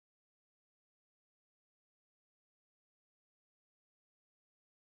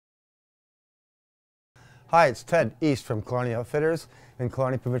Hi, it's Ted East from Killarney Outfitters in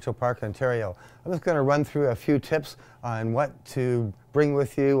Killarney Provincial Park, Ontario. I'm just going to run through a few tips on what to bring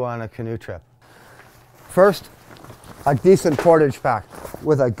with you on a canoe trip. First, a decent portage pack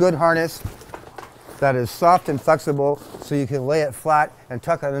with a good harness that is soft and flexible so you can lay it flat and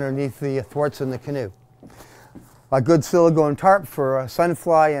tuck it underneath the thwarts in the canoe. A good silicone tarp for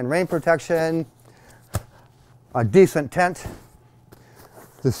sunfly and rain protection. A decent tent.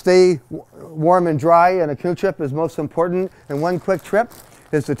 To stay warm and dry in a canoe trip is most important, and one quick trip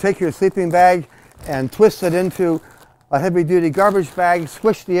is to take your sleeping bag and twist it into a heavy-duty garbage bag,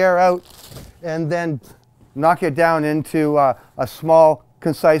 squish the air out, and then knock it down into a small,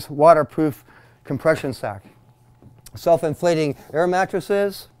 concise, waterproof compression sack. Self-inflating air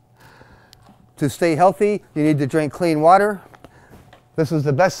mattresses. To stay healthy, you need to drink clean water. This is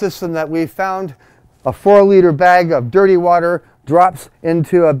the best system that we've found. A 4-liter bag of dirty water drops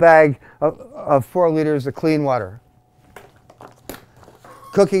into a bag of 4 liters of clean water.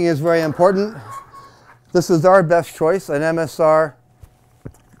 Cooking is very important. This is our best choice, an MSR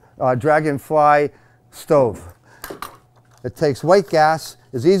Dragonfly stove. It takes white gas,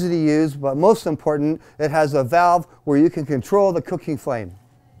 is easy to use, but most important, it has a valve where you can control the cooking flame.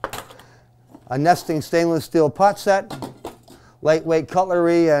 A nesting stainless steel pot set, lightweight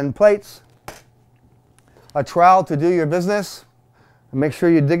cutlery and plates, a trowel to do your business. Make sure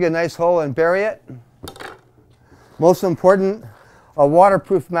you dig a nice hole and bury it. Most important, a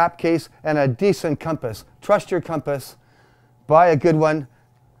waterproof map case and a decent compass. Trust your compass, buy a good one,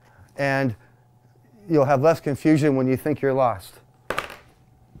 and you'll have less confusion when you think you're lost.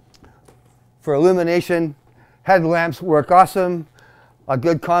 For illumination, headlamps work awesome. A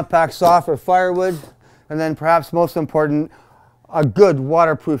good compact saw for firewood, and then perhaps most important, a good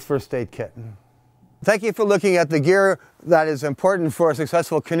waterproof first aid kit. Thank you for looking at the gear that is important for a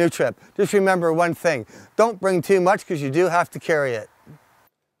successful canoe trip. Just remember one thing, don't bring too much because you do have to carry it.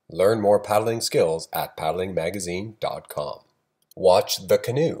 Learn more paddling skills at paddlingmagazine.com. Watch The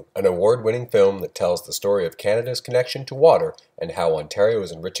Canoe, an award-winning film that tells the story of Canada's connection to water and how Ontario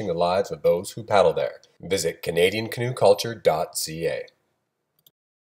is enriching the lives of those who paddle there. Visit CanadianCanoeCulture.ca.